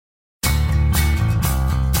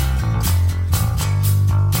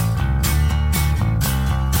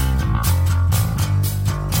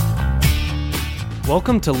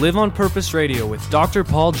Welcome to Live on Purpose Radio with Dr.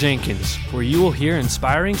 Paul Jenkins, where you will hear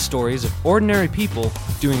inspiring stories of ordinary people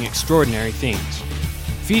doing extraordinary things.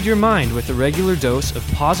 Feed your mind with a regular dose of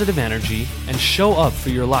positive energy and show up for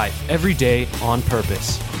your life every day on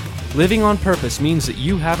purpose. Living on purpose means that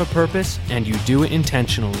you have a purpose and you do it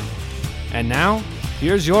intentionally. And now,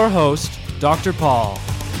 here's your host, Dr. Paul.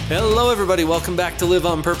 Hello, everybody. Welcome back to Live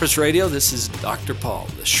on Purpose Radio. This is Dr. Paul,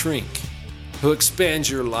 the shrink, who expands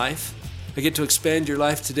your life. I get to expand your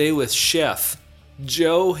life today with Chef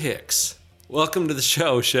Joe Hicks. Welcome to the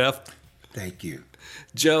show, Chef. Thank you.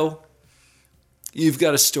 Joe, you've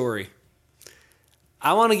got a story.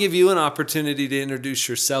 I want to give you an opportunity to introduce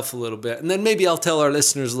yourself a little bit, and then maybe I'll tell our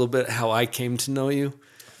listeners a little bit how I came to know you.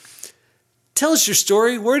 Tell us your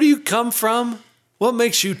story. Where do you come from? What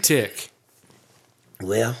makes you tick?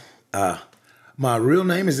 Well, my real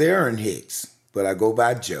name is Aaron Hicks, but I go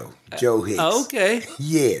by Joe. Joe Hicks. Okay.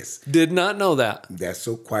 Yes. Did not know that. That's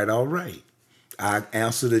so quite all right. I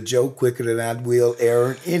answer to Joe quicker than I will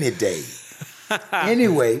Aaron any day.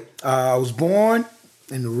 Anyway, I was born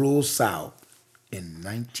in the rural South in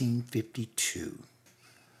 1952.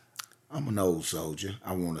 I'm an old soldier,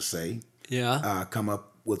 I want to say. Yeah. I come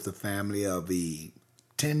up with a family of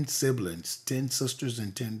 10 siblings, 10 sisters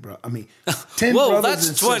and 10 brothers. 10 Whoa, brothers that's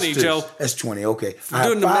and 20, sisters. Joe. That's 20, okay. I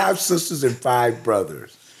doing have the 5 math. sisters and 5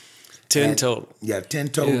 brothers. 10 total. Yeah, 10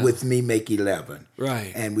 total Yeah. with me make 11.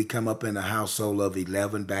 Right. And we come up in a household of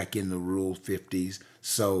 11 back in the rural 50s.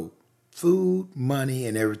 So food, money,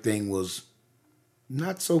 and everything was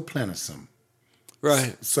not so plentiful.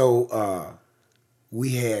 Right. So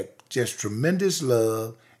we had just tremendous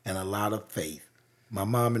love and a lot of faith. My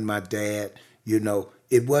mom and my dad, we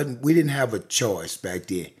didn't have a choice back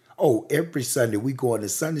then. Oh, every Sunday we go into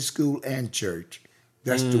Sunday school and church.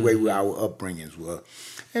 That's the way our upbringings were.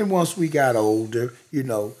 And once we got older,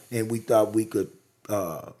 and we thought we could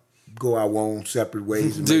go our own separate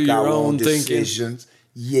ways and Do make your our own own thinking. decisions.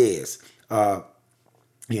 Yes. But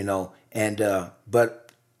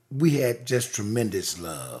we had just tremendous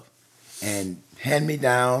love. And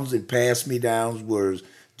hand-me-downs and pass-me-downs were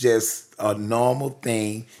just a normal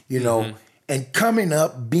thing, And coming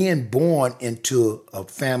up, being born into a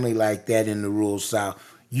family like that in the rural South,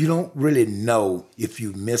 you don't really know if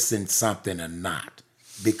you're missing something or not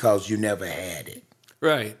because you never had it,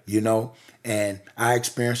 Right. And I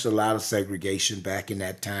experienced a lot of segregation back in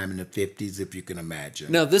that time in the 50s, if you can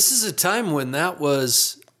imagine. Now, this is a time when that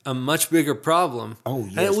was a much bigger problem. Oh,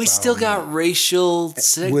 yes, And we by still all got means. racial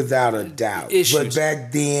Without a doubt. issues. But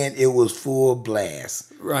back then, it was full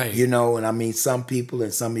blast. Right. And some people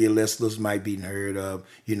and some of your listeners might be heard of,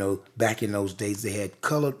 back in those days, they had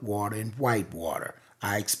colored water and white water.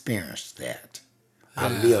 I experienced that. I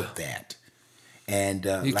lived that. And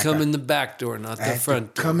You come in the back door, not the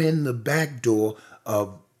front door. come in the back door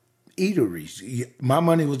of eateries. My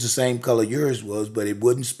money was the same color yours was, but it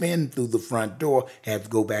wouldn't spin through the front door. Had to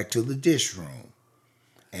go back to the dish room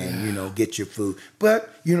and, get your food. But,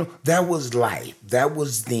 that was life. That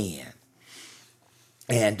was then.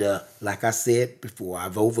 And like I said before,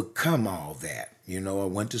 I've overcome all that. I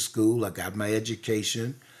went to school. I got my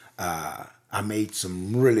education. I made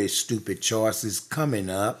some really stupid choices coming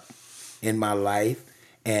up in my life.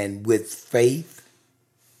 And with faith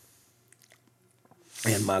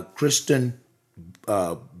and my Christian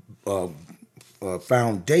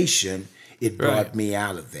foundation, it brought me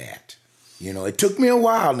out of that. It took me a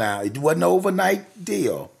while now. It wasn't an overnight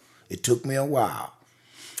deal. It took me a while.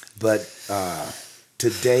 But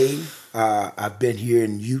today, I've been here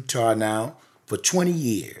in Utah now for 20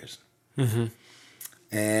 years. Mm-hmm.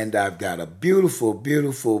 And I've got a beautiful,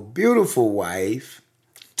 beautiful, beautiful wife,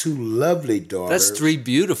 2 lovely daughters. That's 3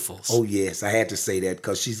 beautifuls. Oh, yes. I had to say that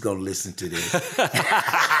because she's going to listen to this.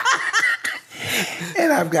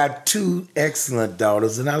 And I've got 2 excellent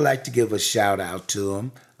daughters, and I like to give a shout out to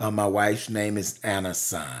them. My wife's name is Anna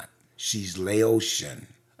San. She's Laotian.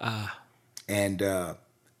 And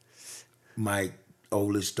my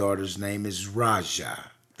oldest daughter's name is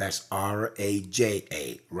Raja. That's Raja,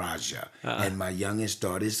 Raja. And my youngest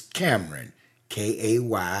daughter is Cameron,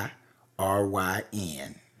 Kayryn.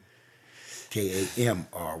 Kamryn.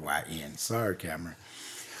 Sorry, Cameron.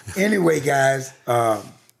 Anyway, guys,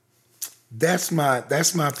 that's my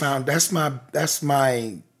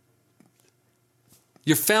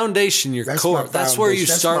Your foundation, your that's core. my That's where you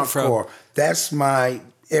foundation. start That's my from. core. That's my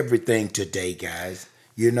everything today, guys.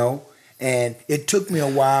 And it took me a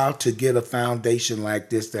while to get a foundation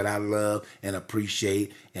like this that I love and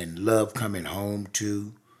appreciate and love coming home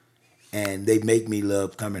to. And they make me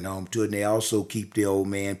love coming home to it. And they also keep the old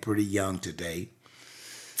man pretty young today.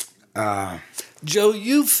 Joe,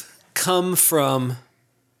 you've come from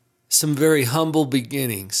some very humble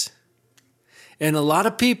beginnings. And a lot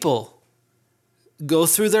of people go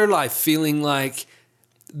through their life feeling like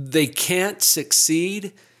they can't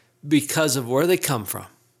succeed because of where they come from.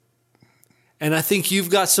 And I think you've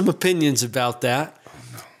got some opinions about that. Oh,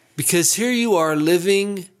 no. Because here you are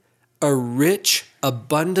living a rich,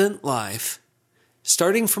 abundant life,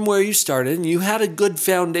 starting from where you started, and you had a good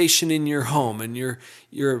foundation in your home and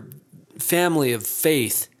your family of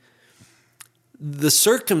faith. The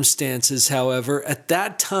circumstances, however, at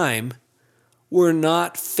that time were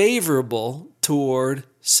not favorable toward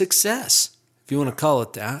success, if you want to call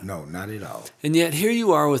it that. No, not at all. And yet here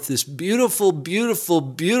you are with this beautiful, beautiful,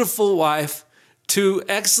 beautiful wife, 2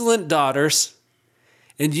 excellent daughters,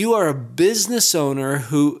 and you are a business owner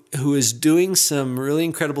who is doing some really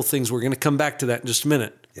incredible things. We're going to come back to that in just a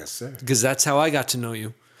minute. Yes, sir. Because that's how I got to know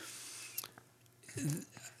you.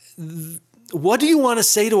 What do you want to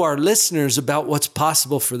say to our listeners about what's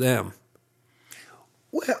possible for them?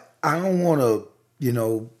 Well, I don't want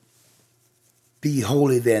to, be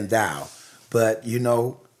holier than thou, but,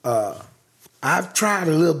 I've tried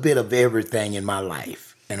a little bit of everything in my life.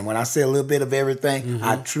 And when I say a little bit of everything,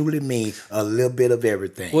 I truly mean a little bit of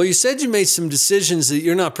everything. Well, you said you made some decisions that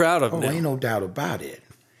you're not proud of now. Ain't no doubt about it.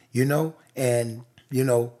 And,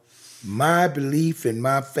 my belief and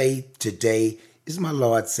my faith today is my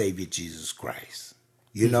Lord Savior Jesus Christ.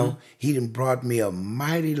 He done brought me a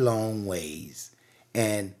mighty long ways.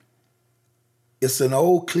 And it's an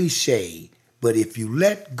old cliche, but if you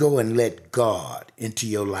let go and let God into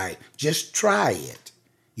your life, just try it.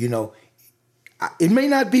 It may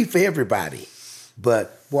not be for everybody,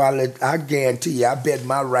 but I guarantee you, I bet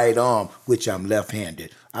my right arm, which I'm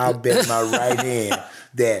left-handed, I'll bet my right hand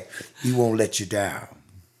that he won't let you down.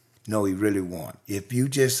 No, he really won't. If you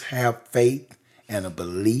just have faith and a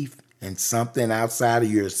belief in something outside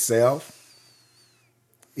of yourself,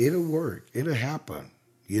 it'll work. It'll happen.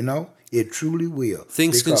 It truly will.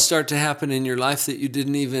 Things can start to happen in your life that you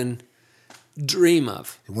didn't even dream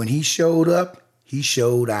of. When he showed up, he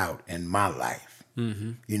showed out in my life.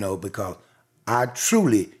 Because I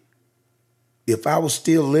truly, if I was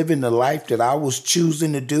still living the life that I was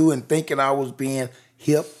choosing to do and thinking I was being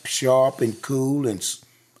hip, sharp, and cool and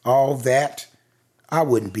all that, I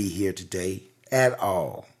wouldn't be here today at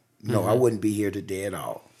all. No, I wouldn't be here today at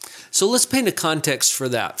all. So let's paint a context for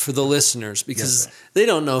that, for the listeners, because they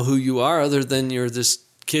don't know who you are other than you're this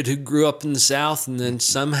kid who grew up in the South and then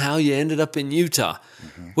somehow you ended up in Utah,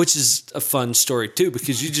 which is a fun story too,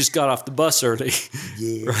 because you just got off the bus early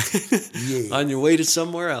right? On your way to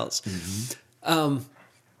somewhere else.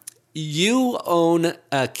 You own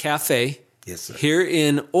a cafe here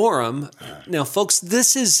in Orem. Now, folks,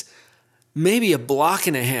 this is maybe a block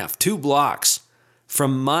and a half, 2 blocks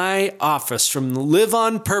from my office, from Live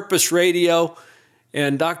on Purpose Radio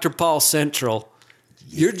and Dr. Paul Central.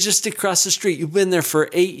 You're just across the street. You've been there for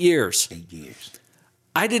 8 years. 8 years.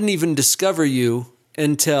 I didn't even discover you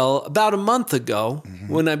until about a month ago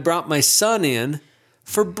when I brought my son in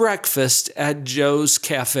for breakfast at Joe's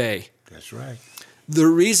Cafe. That's right. The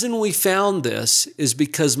reason we found this is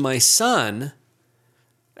because my son,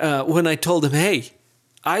 when I told him, hey,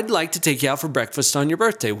 I'd like to take you out for breakfast on your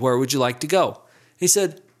birthday. Where would you like to go? He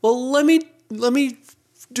said, well, let me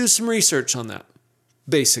do some research on that,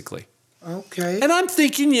 basically. Okay. And I'm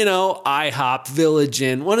thinking, IHOP, Village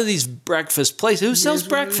Inn, one of these breakfast places. Who sells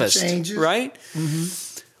breakfast, right?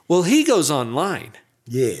 Well, he goes online.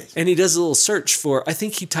 Yes. And he does a little search for, I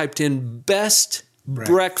think he typed in best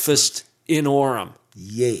breakfast in Orem.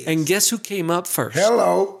 Yes. And guess who came up first?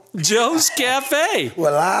 Hello. Joe's Cafe.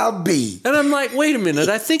 Well, I'll be. And I'm like, wait a minute.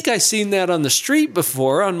 I think I seen that on the street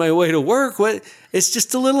before on my way to work. What? It's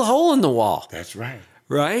just a little hole in the wall. That's right.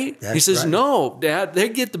 Right? That's he says, right. no, Dad, they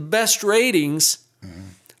get the best ratings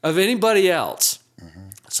of anybody else.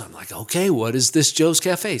 So I'm like, okay, what is this Joe's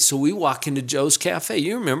Cafe? So we walk into Joe's Cafe.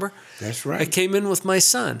 You remember? That's right. I came in with my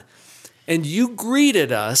son. And you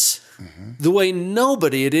greeted us the way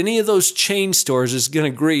nobody at any of those chain stores is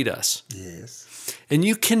going to greet us. Yes. And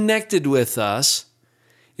you connected with us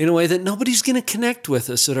in a way that nobody's going to connect with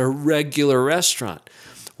us at a regular restaurant.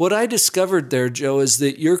 What I discovered there, Joe, is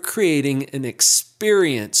that you're creating an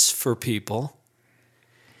experience for people.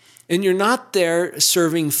 And you're not there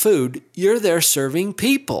serving food. You're there serving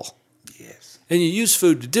people. Yes. And you use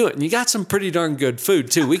food to do it. And you got some pretty darn good food,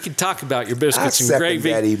 too. We could talk about your biscuits and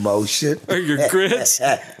gravy. That emotion. Or your grits.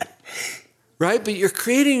 Right? But you're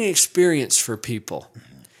creating an experience for people.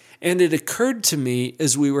 And it occurred to me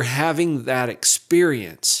as we were having that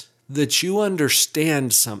experience that you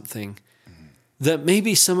understand something that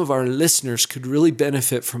maybe some of our listeners could really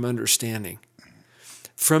benefit from understanding.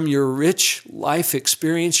 from your rich life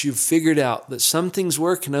experience, you've figured out that some things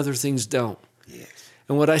work and other things don't. Yes.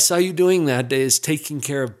 And what I saw you doing that day is taking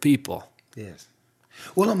care of people. Yes.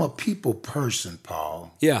 Well, I'm a people person,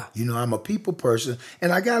 Paul. Yeah. You know, I'm a people person,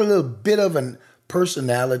 and I got a little bit of a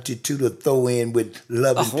personality to throw in with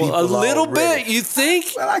loving people. A little already. bit, you think?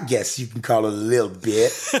 Well, I guess you can call it a little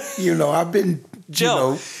bit. You know, I've been,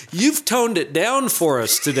 Joe, you've toned it down for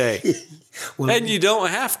us today. Well, and you don't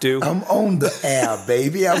have to. I'm on the air,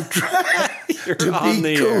 baby. I'm trying to on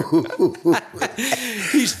be the cool.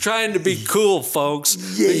 He's trying to be cool, folks.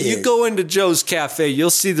 Yes. You go into Joe's Cafe,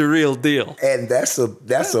 you'll see the real deal. And that's a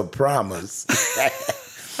promise.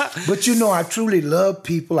 But you know, I truly love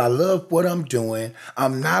people. I love what I'm doing.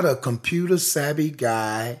 I'm not a computer savvy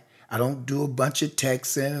guy. I don't do a bunch of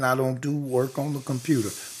texting and I don't do work on the computer.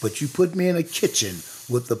 But you put me in a kitchen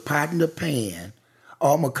with the pot and the pan,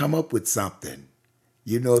 I'm going to come up with something.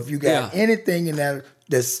 You know, if you got anything in that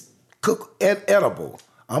that's edible,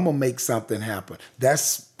 I'm going to make something happen.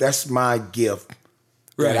 That's my gift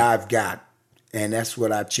that I've got. And that's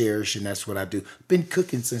what I cherish and that's what I do. Been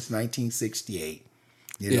cooking since 1968.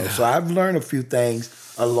 You know, so I've learned a few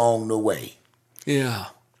things along the way. Yeah.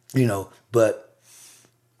 You know, but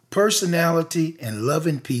personality and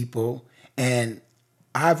loving people, and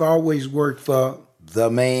I've always worked for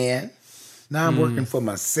the man. Now I'm working for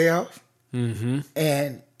myself,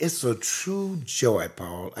 and it's a true joy,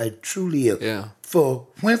 Paul. It truly is. Yeah. For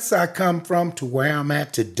whence I come from to where I'm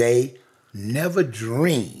at today, never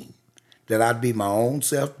dreamed that I'd be my own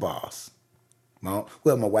self boss. My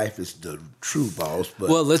wife is the true boss, but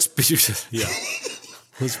Well, let's be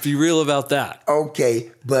real about that.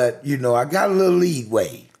 okay. But you know, I got a little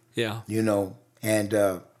leeway. Yeah. You know, and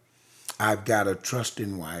I've got a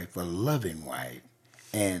trusting wife, a loving wife.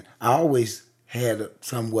 And I always had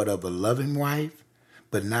somewhat of a loving wife,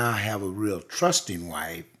 but now I have a real trusting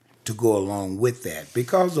wife to go along with that.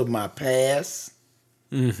 Because of my past,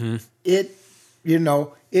 it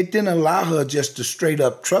didn't allow her just to straight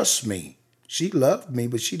up trust me. She loved me,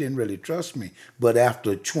 but she didn't really trust me. But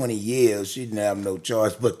after 20 years, she didn't have no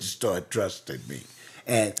choice but to start trusting me.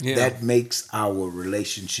 And that makes our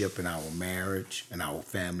relationship and our marriage and our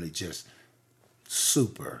family just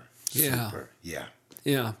super. Yeah.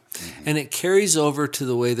 Yeah. And it carries over to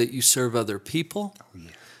the way that you serve other people,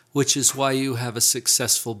 which is why you have a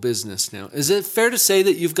successful business now. Is it fair to say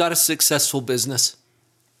that you've got a successful business?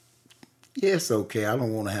 Yes, okay. I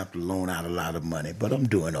don't want to have to loan out a lot of money, but I'm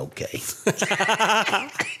doing okay.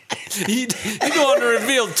 You don't want to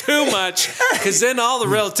reveal too much, because then all the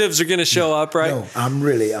relatives are going to show up, right? No, I'm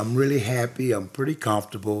really happy. I'm pretty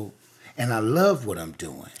comfortable, and I love what I'm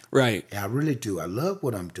doing. Right. I really do. I love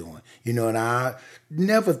what I'm doing. You know, and I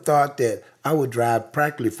never thought that I would drive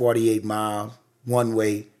practically 48 miles one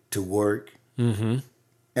way to work. Mm-hmm.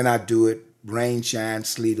 And I do it rain, shine,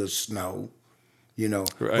 sleet, or snow. You know,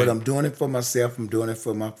 but I'm doing it for myself. I'm doing it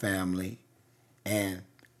for my family. And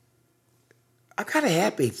I got a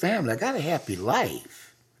happy family. I got a happy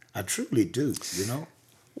life. I truly do, you know.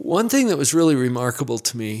 One thing that was really remarkable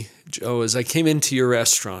to me, Joe, is I came into your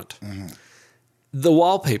restaurant. The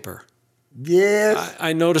wallpaper. Yes.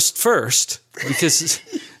 I noticed first because...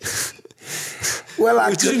 Well,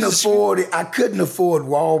 I couldn't afford it. I couldn't afford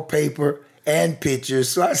wallpaper and pictures,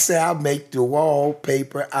 so I say I'll make the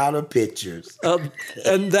wallpaper out of pictures.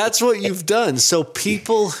 And that's what you've done. So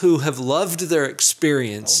people who have loved their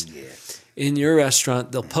experience in your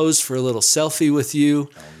restaurant, they'll pose for a little selfie with you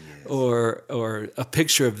or a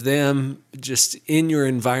picture of them just in your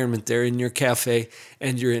environment there in your cafe,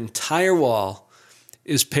 and your entire wall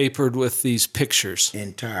is papered with these pictures.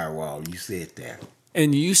 Entire wall, you said that.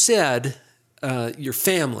 And you said... your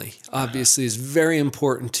family obviously is very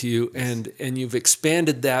important to you, and you've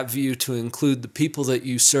expanded that view to include the people that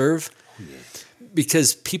you serve,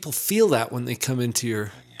 because people feel that when they come into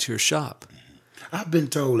your shop. I've been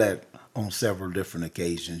told that on several different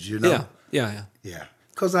occasions, you know? Yeah.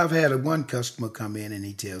 Because I've had one customer come in and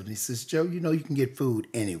he tells me, he says, Joe, you know, you can get food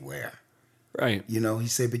anywhere. Right. You know, he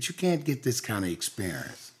said, but you can't get this kind of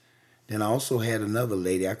experience. Then I also had another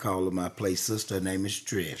lady, I call her my play sister, her name is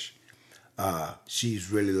Trish.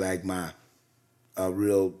 She's really like my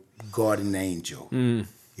real guardian angel,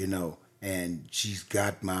 you know, and she's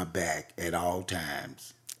got my back at all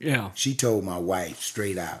times. Yeah. She told my wife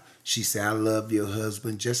straight out. She said, I love your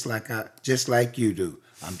husband just like you do.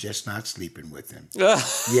 I'm just not sleeping with him. Yeah,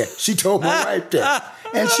 she told my wife that.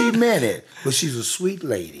 And she meant it. But she's a sweet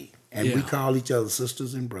lady. And we call each other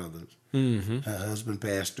sisters and brothers. Mm-hmm. Her husband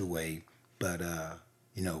passed away. But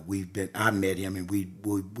You know, I met him, and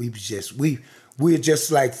we're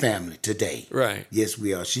just like family today. Right. Yes,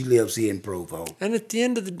 we are. She lives here in Provo. And at the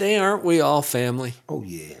end of the day, aren't we all family? Oh,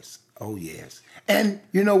 yes. Oh, yes. And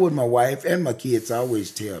you know what my wife and my kids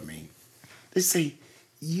always tell me? They say,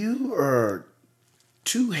 you are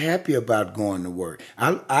too happy about going to work.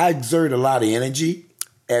 I exert a lot of energy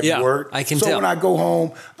at work. I can so tell. When I go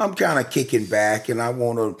home, I'm kind of kicking back, and I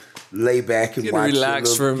want to lay back and watch.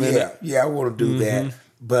 Relax for a minute. Yeah, I want to do that.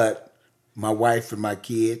 But my wife and my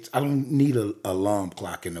kids, I don't need an alarm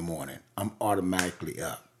clock in the morning. I'm automatically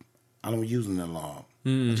up. I don't use an alarm.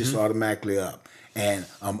 I'm just automatically up. And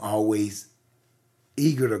I'm always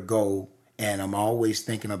eager to go, and I'm always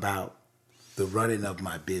thinking about the running of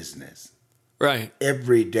my business. Right.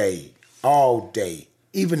 Every day, all day,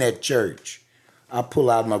 even at church, I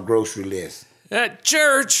pull out my grocery list. At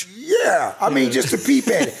church? Yeah, I mean, just a peep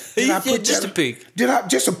at it. Just a peek.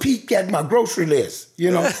 Just a peek at my grocery list, you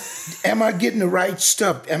know? Am I getting the right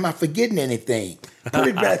stuff? Am I forgetting anything? Put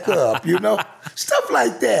it back up, you know? Stuff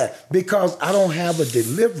like that. Because I don't have a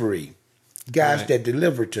delivery, guys that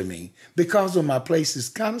deliver to me. Because of my place is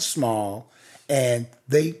kind of small, and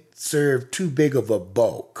they serve too big of a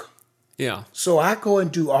bulk. Yeah. So I go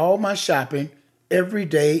and do all my shopping every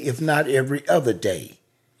day, if not every other day.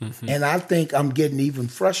 And I think I'm getting even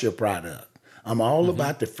fresher product. I'm all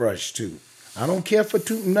about the fresh, too. I don't care for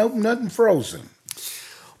nothing frozen.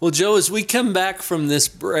 Well, Joe, as we come back from this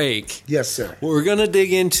break, Yes, sir. we're going to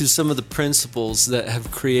dig into some of the principles that have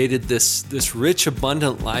created this rich,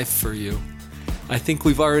 abundant life for you. I think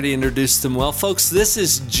we've already introduced them well. Folks, this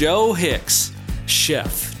is Joe Hicks,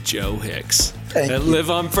 Chef Joe Hicks, Thank at you. Live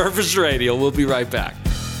on Purpose Radio. We'll be right back.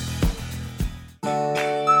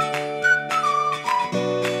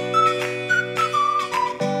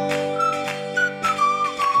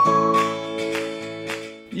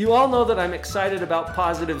 You all know that I'm excited about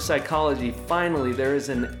positive psychology. Finally, there is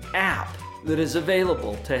an app that is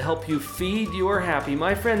available to help you feed your happy.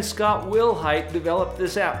 My friend Scott Wilhite developed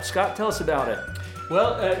this app. Scott, tell us about it.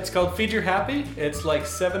 Well, it's called Feed Your Happy. It's like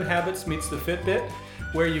 7 Habits meets the Fitbit,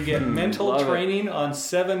 where you get mental love it. training on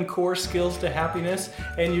 7 core skills to happiness,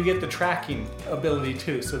 and you get the tracking ability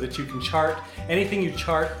too, so that you can chart. Anything you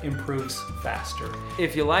chart improves faster.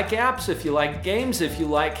 If you like apps, if you like games, if you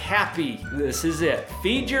like happy, this is it.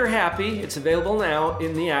 Feed Your Happy. It's available now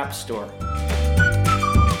in the App Store.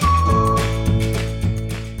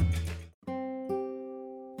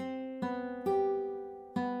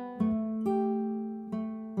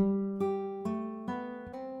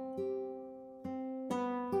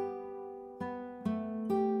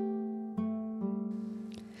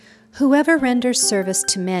 Whoever renders service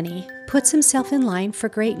to many puts himself in line for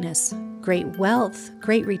greatness, great wealth,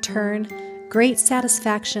 great return, great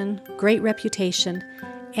satisfaction, great reputation,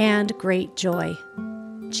 and great joy.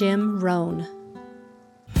 Jim Rohn.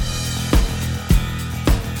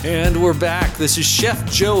 And we're back. This is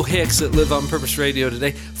Chef Joe Hicks at Live on Purpose Radio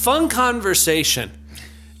today. Fun conversation.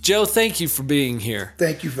 Joe, thank you for being here.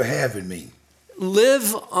 Thank you for having me.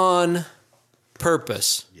 Live on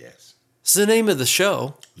Purpose. Yes. It's the name of the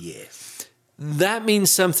show. Yes. That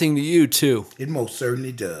means something to you, too. It most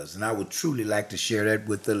certainly does. And I would truly like to share that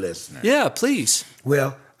with the listener. Yeah, please.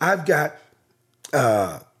 Well, I've got,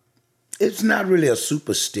 it's not really a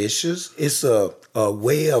superstitious. It's a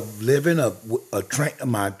way of living,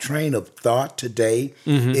 my train of thought today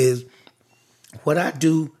is what I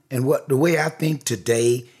do, and the way I think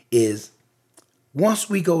today is once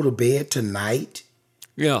we go to bed tonight,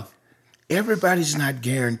 Yeah. everybody's not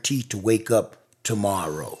guaranteed to wake up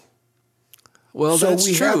tomorrow. Well, So that's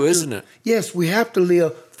we have true, to- isn't it? Yes, we have to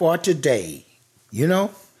live for today. You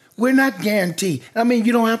know, we're not guaranteed. I mean,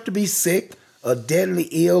 you don't have to be sick or deadly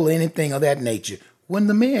ill or anything of that nature. When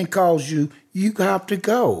the man calls you, you have to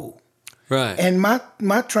go. Right. And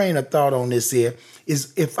my train of thought on this here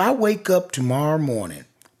is if I wake up tomorrow morning,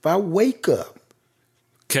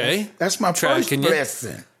 okay. that's my first Tracking you.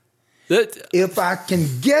 blessing. That, If I can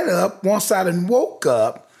get up once I done woke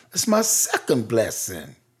up, that's my second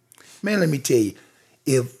blessing. Man, let me tell you,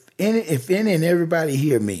 if any and everybody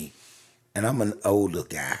hear me, and I'm an older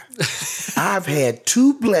guy, I've had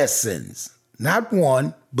 2 blessings, not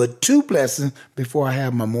one, but 2 blessings before I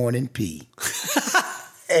have my morning pee.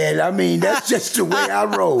 And I mean, that's just the way I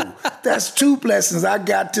roll. That's 2 blessings I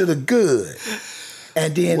got to the good.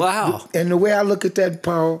 And then, Wow. And the way I look at that,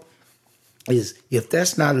 Paul, is if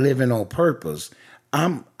that's not living on purpose,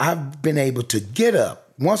 I've been able to get up.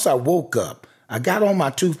 Once I woke up, I got on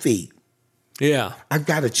my 2 feet. yeah. I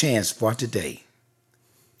got a chance for today.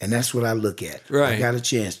 And that's what I look at. Right. I got a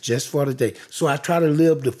chance just for today. So I try to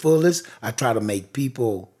live the fullest. I try to make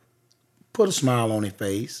people put a smile on their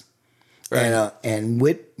face. Right. And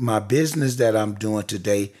with my business that I'm doing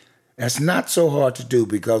today, that's not so hard to do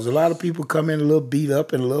because a lot of people come in a little beat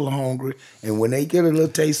up and a little hungry. And when they get a little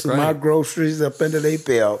taste of my groceries up under their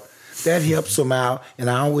belt, that helps them out. And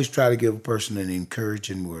I always try to give a person an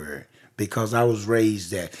encouraging word because I was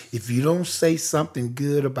raised that if you don't say something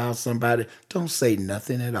good about somebody, don't say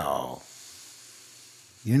nothing at all.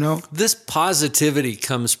 You know? This positivity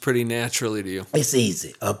comes pretty naturally to you. It's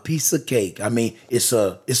easy. A piece of cake. I mean, it's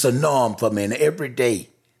a norm for me, an everyday.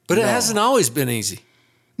 But it norm. hasn't always been easy.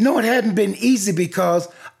 No, it hadn't been easy because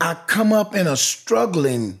I come up in a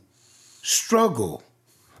struggle.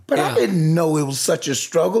 But I didn't know it was such a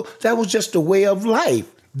struggle. That was just a way of life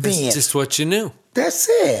then. It's just what you knew. That's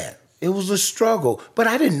it. It was a struggle. But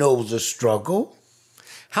I didn't know it was a struggle.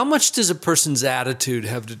 How much does a person's attitude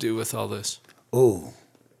have to do with all this? Oh,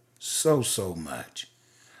 so much.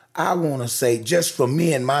 I want to say, just for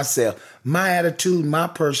me and myself, my attitude, my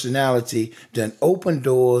personality done opened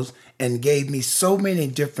doors and gave me so many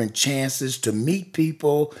different chances to meet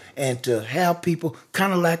people and to have people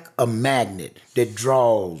kind of like a magnet that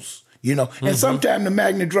draws, you know. And sometimes the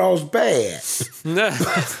magnet draws bad,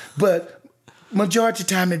 but majority of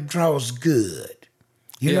the time it draws good.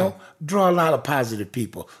 You know, draw a lot of positive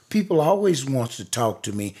people. People always wants to talk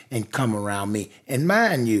to me and come around me. And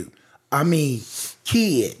mind you, I mean,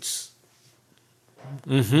 kids,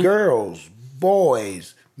 girls,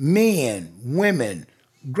 boys, men, women,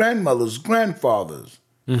 grandmothers, grandfathers,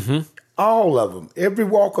 all of them, every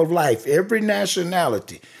walk of life, every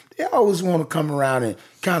nationality. They always want to come around and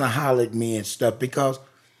kind of holler at me and stuff because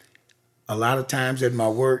a lot of times at my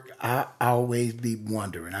work, I always be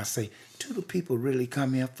wondering. I say, do the people really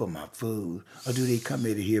come here for my food? Or do they come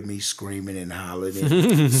here to hear me screaming and hollering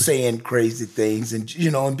and saying crazy things and,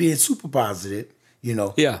 you know, and being super positive, you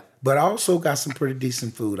know? Yeah. But I also got some pretty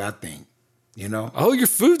decent food, I think, you know? Oh, your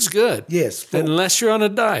food's good. Yes. Unless you're on a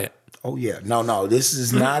diet. Oh, yeah. No, this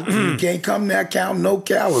is not, you can't come there counting no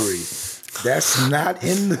calories. That's not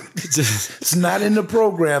in the, it's not in the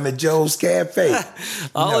program at Joe's Cafe.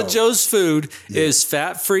 All of Joe's food is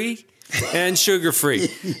fat-free and sugar-free.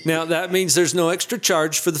 Now, that means there's no extra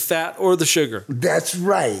charge for the fat or the sugar. That's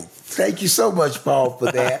right. Thank you so much, Paul,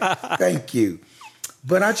 for that. Thank you.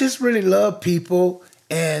 But I just really love people.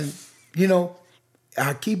 And, you know,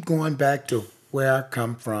 I keep going back to where I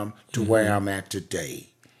come from to where I'm at today.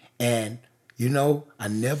 And, you know, I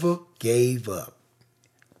never gave up.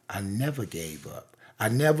 I never gave up. I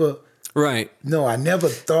never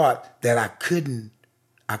thought that I couldn't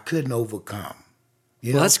overcome.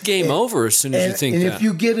 You know? Well, that's game over as soon as you think that. And if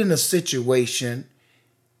you get in a situation,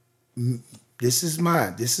 this is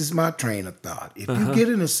my train of thought. If you get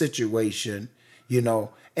in a situation, you know,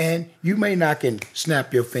 and you may not can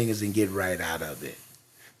snap your fingers and get right out of it,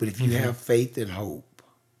 but if you have faith and hope,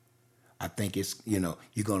 I think it's, you know,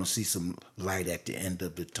 you're going to see some light at the end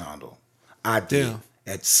of the tunnel. I did. Yeah.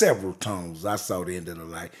 At several tunnels, I saw the end of the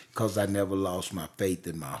light because I never lost my faith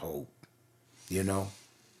and my hope, you know?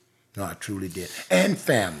 No, I truly did. And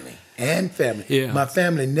family. Yeah. My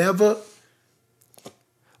family never... Well,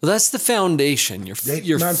 that's the foundation, your faith,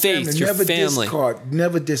 your family.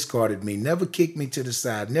 Never discarded me, never kicked me to the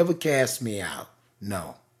side, never cast me out.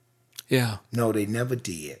 No. Yeah. No, they never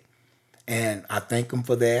did. And I thank them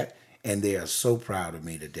for that, and they are so proud of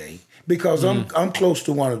me today because I'm close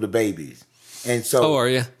to one of the babies. And so... Oh, are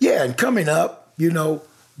you? Yeah, and coming up, you know...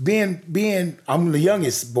 Being, I'm the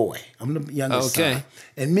youngest boy. I'm the youngest son.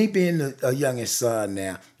 And me being the youngest son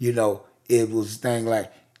now, you know, it was a thing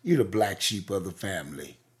like, you're the black sheep of the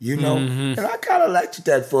family, you know? And I kind of liked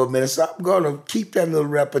that for a minute, so I'm going to keep that little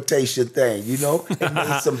reputation thing, you know, and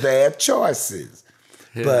made some bad choices.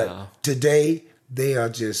 Yeah. But today, they are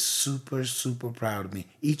just super, super proud of me.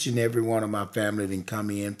 Each and every one of my family didn't come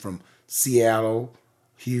in from Seattle,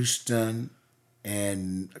 Houston,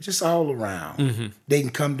 and just all around. They can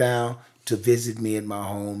come down to visit me at my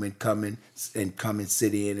home and come and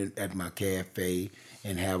sit in at my cafe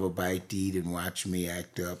and have a bite to eat and watch me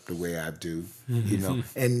act up the way I do, you know.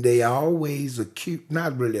 And they always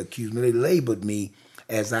not really accused me, they labeled me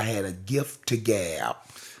as I had a gift to gab.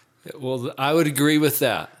 Well, I would agree with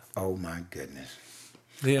that. Oh, my goodness.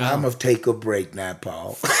 Yeah. I'm going to take a break now,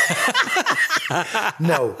 Paul.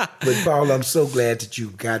 No, but Paul, I'm so glad that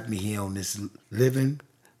you got me here on this living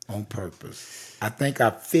on purpose. I think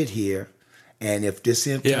I fit here, and if this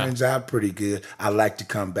turns out pretty good, I'd like to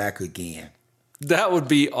come back again. That would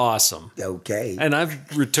be awesome. Okay. And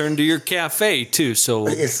I've returned to your cafe, too, so...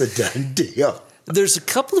 It's a done deal. There's a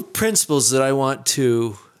couple of principles that I want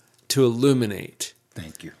to illuminate.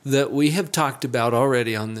 Thank you. That we have talked about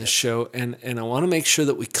already on this show, and I want to make sure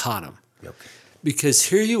that we caught them. Okay. Because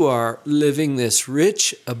here you are living this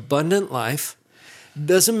rich, abundant life.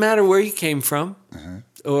 Doesn't matter where you came from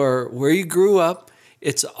or where you grew up.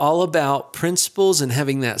 It's all about principles and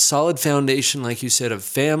having that solid foundation, like you said, of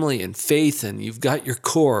family and faith, and you've got your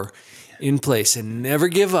core in place. And never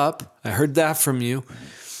give up. I heard that from you.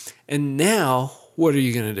 And now, what are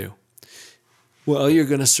you going to do? Well, you're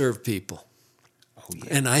going to serve people. Oh, yeah.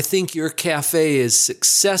 And I think your cafe is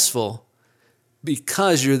successful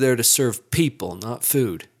because you're there to serve people, not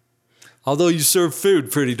food. Although you serve food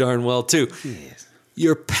pretty darn well, too. Yes.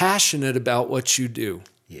 You're passionate about what you do.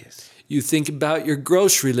 Yes. You think about your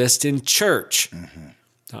grocery list in church.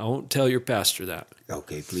 I won't tell your pastor that.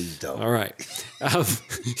 Okay, please don't. All right.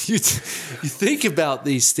 You think about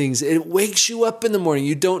these things. It wakes you up in the morning.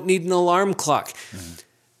 You don't need an alarm clock.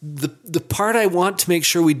 The part I want to make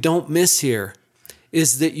sure we don't miss here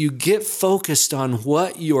is that you get focused on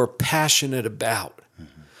what you're passionate about.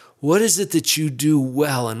 What is it that you do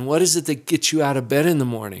well, and what is it that gets you out of bed in the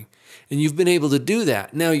morning? And you've been able to do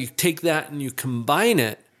that. Now you take that and you combine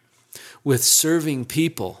it with serving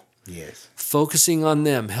people. Yes. Focusing on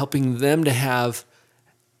them, helping them to have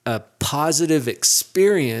a positive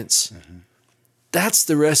experience. That's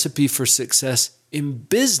the recipe for success in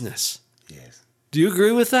business. Yes. Do you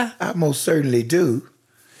agree with that? I most certainly do.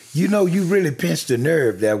 You know, you really pinched a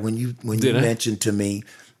nerve there when you mentioned to me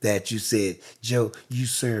that you said, Joe, you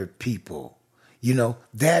serve people. You know,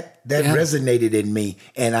 that resonated in me,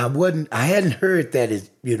 and I hadn't heard that as,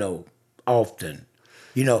 often.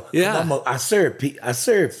 I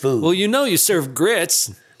serve food. Well, you serve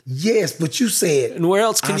grits. Yes, but you said, and where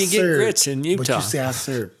else can you get grits in Utah? But you say I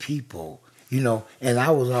serve people, and I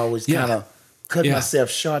was always kind of cutting myself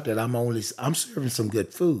short that I'm serving some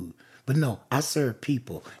good food. But no, I serve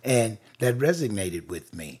people, and that resonated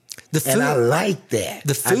with me. And I like that.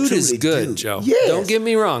 The food is good, Joe. Yes. Don't get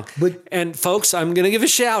me wrong. And folks, I'm going to give a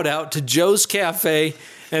shout out to Joe's Cafe,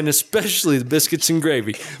 and especially the biscuits and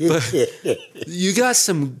gravy. But you got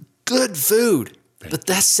some good food, but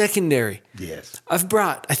that's secondary. Yes. I've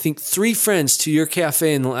brought, I think, 3 friends to your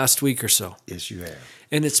cafe in the last week or so. Yes, you have.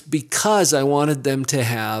 And it's because I wanted them to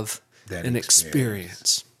have an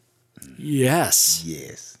experience. Yes.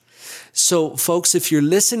 Yes. So, folks, if you're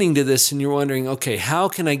listening to this and you're wondering, okay, how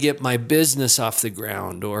can I get my business off the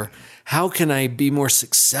ground? Or how can I be more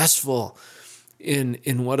successful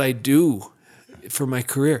in what I do for my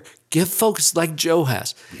career? Get focused like Joe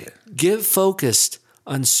has. Yeah. Get focused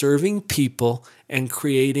on serving people and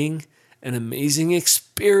creating an amazing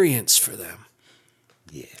experience for them.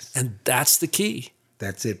 Yes. And that's the key.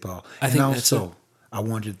 That's it, Paul. I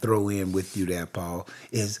wanted to throw in with you there, Paul,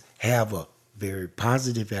 is have a very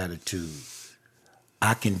positive attitude.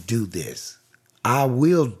 I can do this. I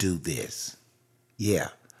will do this. Yeah.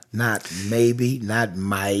 Not maybe, not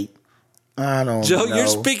might. I don't know. Joe, you're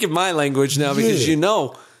speaking my language now because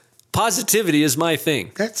positivity is my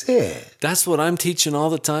thing. That's it. That's what I'm teaching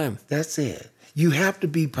all the time. That's it. You have to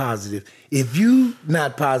be positive. If you're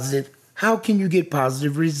not positive, how can you get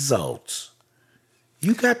positive results?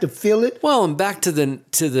 You got to feel it. Well, and back to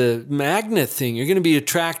the magnet thing, you're going to be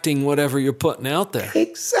attracting whatever you're putting out there.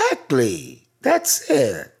 Exactly. That's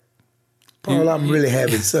it. Paul, I'm really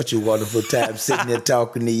having such a wonderful time sitting there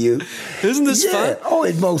talking to you. Isn't this fun? Oh,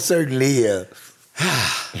 it most certainly is.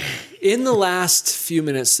 In the last few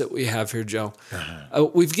minutes that we have here, Joe,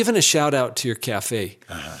 we've given a shout out to your cafe.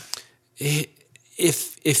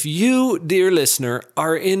 If you, dear listener,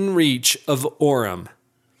 are in reach of Orem,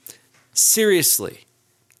 seriously,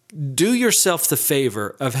 do yourself the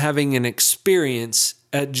favor of having an experience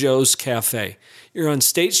at Joe's Cafe. You're on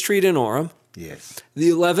State Street in Orem. Yes.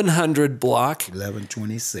 The 1100 block.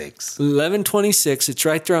 1126. 1126. It's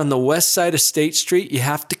right there on the west side of State Street. You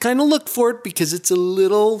have to kind of look for it because it's a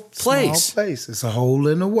little place. Small place. It's a hole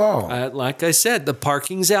in the wall. Like I said, the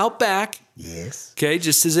parking's out back. Yes. Okay,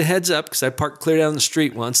 just as a heads up, because I parked clear down the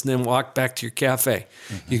street once and then walked back to your cafe.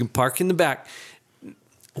 You can park in the back.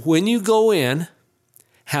 When you go in,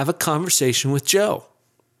 have a conversation with Joe.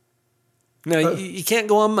 Now, you can't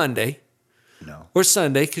go on Monday or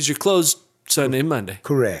Sunday because you're closed Sunday and Monday.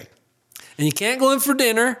 Correct. And you can't go in for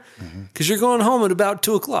dinner because you're going home at about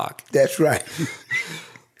 2 o'clock. That's right.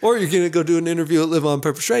 Or you're going to go do an interview at Live on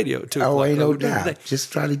Purpose Radio at 2 o'clock. Oh, ain't no doubt.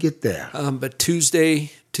 Just try to get there. But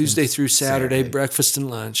Tuesday through Saturday, breakfast and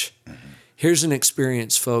lunch. Here's an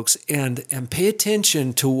experience, folks. And pay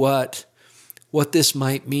attention to what this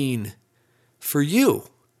might mean for you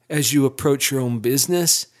as you approach your own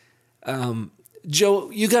business. Joe,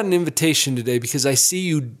 you got an invitation today because I see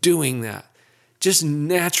you doing that. Just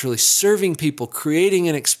naturally serving people, creating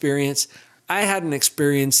an experience. I had an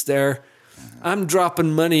experience there I'm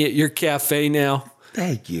dropping money at your cafe now.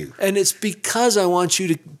 Thank you. And it's because I want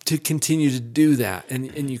you to continue to do that.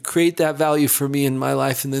 And you create that value for me in my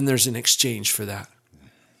life, and then there's an exchange for that.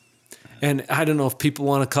 And I don't know if people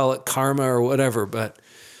want to call it karma or whatever, but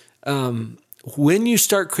when you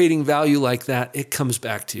start creating value like that, it comes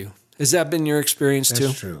back to you. Has that been your experience too?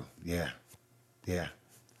 That's true. Yeah. Yeah.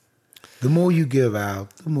 The more you give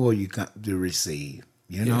out, the more you come to receive,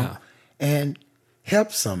 you know? Yeah. And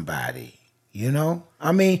help somebody, you know?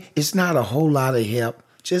 I mean, it's not a whole lot of help.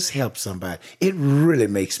 Just help somebody. It really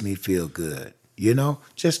makes me feel good, you know?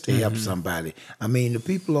 Just to help somebody. I mean, the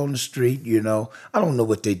people on the street, you know, I don't know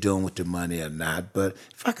what they're doing with the money or not, but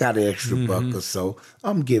if I got an extra buck or so,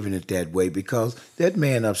 I'm giving it that way because that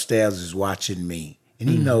man upstairs is watching me. And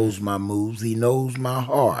he knows my moves. He knows my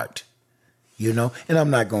heart, you know? And I'm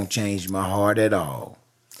not going to change my heart at all,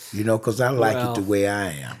 you know, because I like it the way I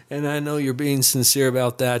am. And I know you're being sincere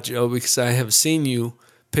about that, Joe, because I have seen you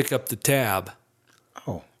pick up the tab.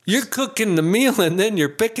 Oh. You're cooking the meal and then you're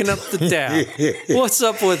picking up the tab. What's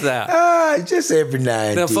up with that? Just every now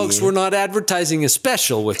and Now, then. folks, we're not advertising a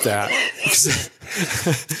special with that.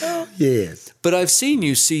 Yes. But I've seen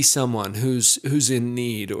you see someone who's in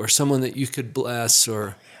need or someone that you could bless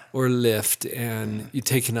or lift, and you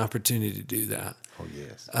take an opportunity to do that. Oh,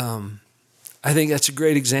 yes. I think that's a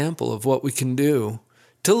great example of what we can do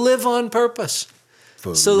to live on purpose.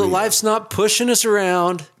 For So that real. life's not pushing us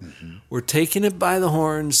around. We're taking it by the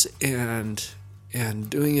horns and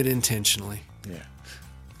doing it intentionally. Yeah.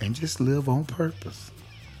 And just live on purpose.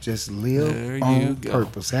 Just There live you on go.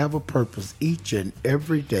 purpose. Have a purpose each and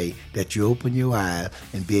every day that you open your eyes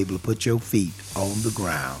and be able to put your feet on the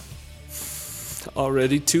ground.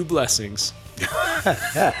 Already 2 blessings.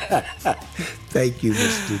 Thank you,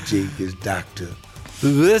 Mr. Jenkins, Doctor.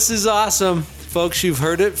 This is awesome. Folks, you've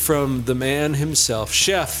heard it from the man himself,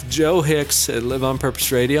 Chef Joe Hicks at Live on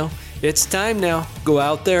Purpose Radio. It's time now. Go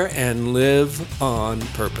out there and live on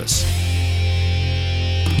purpose.